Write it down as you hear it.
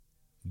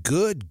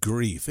Good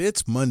grief,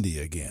 it's Monday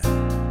again.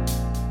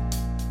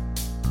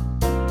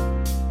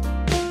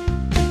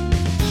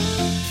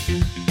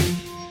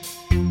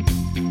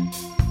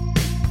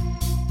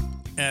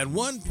 At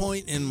one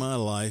point in my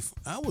life,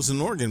 I was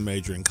an organ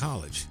major in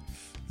college.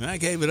 And I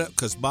gave it up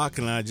because Bach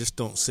and I just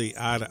don't see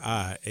eye to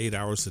eye 8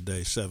 hours a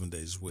day, 7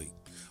 days a week.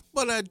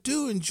 But I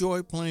do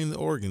enjoy playing the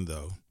organ,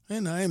 though,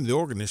 and I am the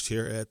organist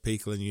here at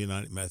Peakland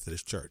United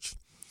Methodist Church.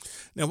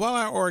 Now, while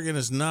our organ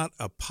is not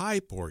a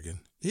pipe organ,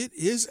 it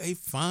is a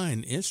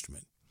fine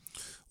instrument.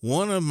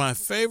 One of my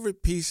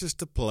favorite pieces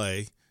to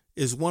play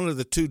is one of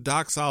the two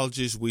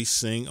Doxologies we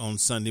sing on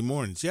Sunday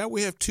mornings. Yeah,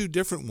 we have two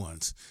different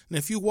ones. And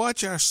if you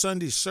watch our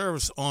Sunday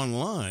service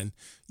online,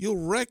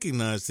 you'll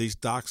recognize these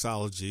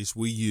Doxologies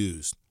we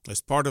use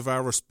as part of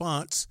our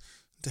response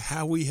to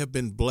how we have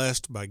been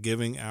blessed by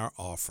giving our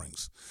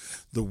offerings.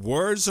 The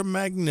words are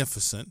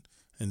magnificent,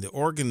 and the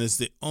organ is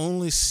the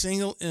only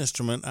single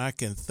instrument I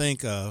can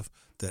think of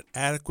that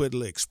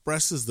adequately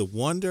expresses the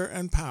wonder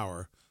and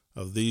power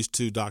of these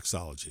two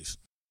Doxologies.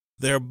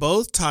 They are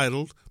both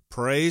titled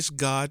Praise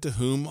God to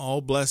Whom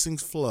All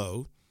Blessings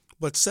Flow,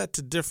 but set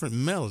to different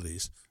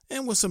melodies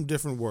and with some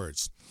different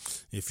words.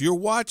 If you're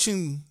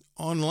watching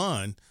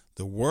online,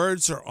 the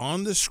words are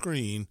on the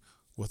screen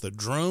with a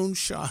drone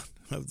shot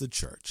of the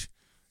church.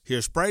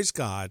 Here's Praise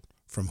God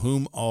from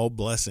Whom All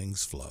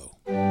Blessings Flow.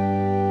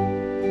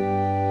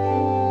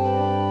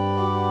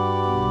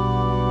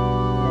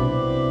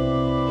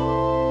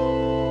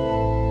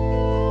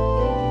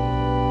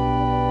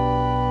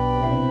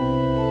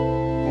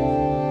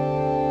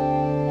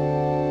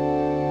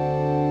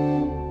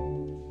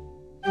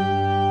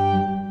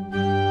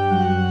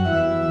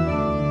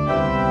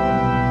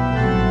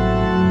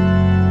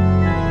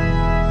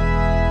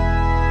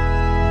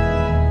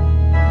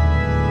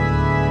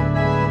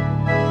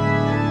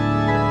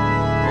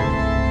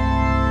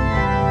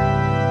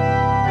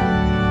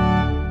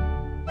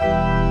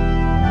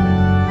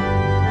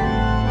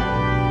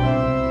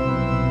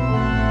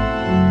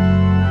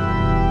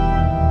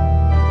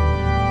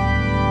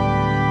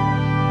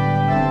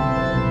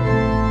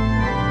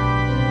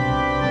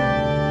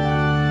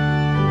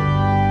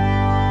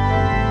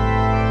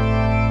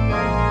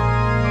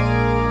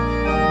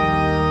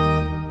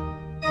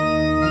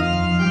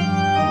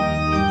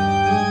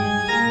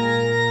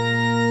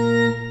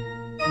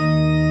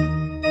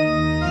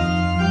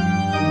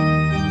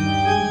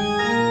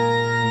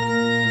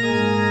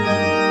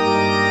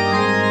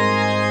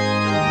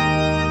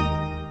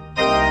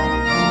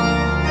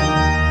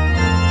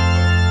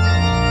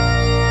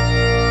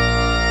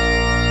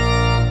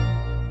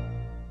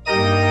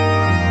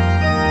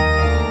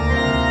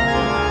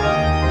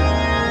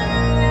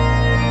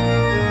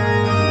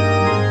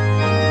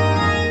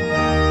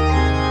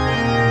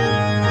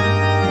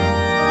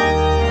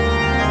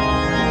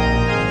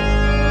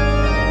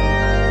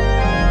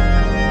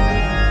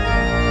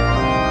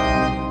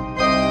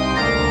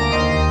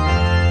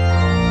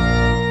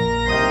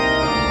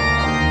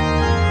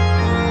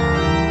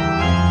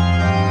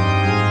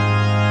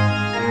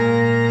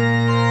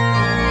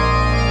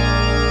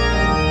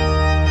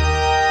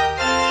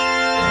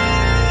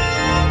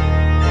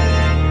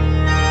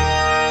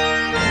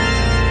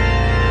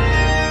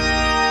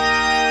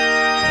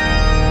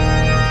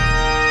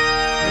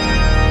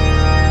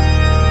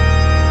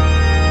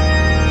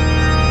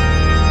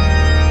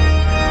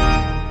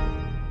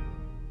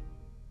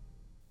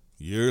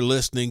 You're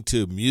listening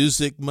to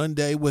Music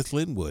Monday with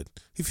Linwood.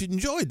 If you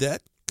enjoyed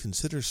that,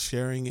 consider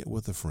sharing it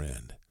with a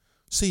friend.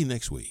 See you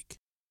next week.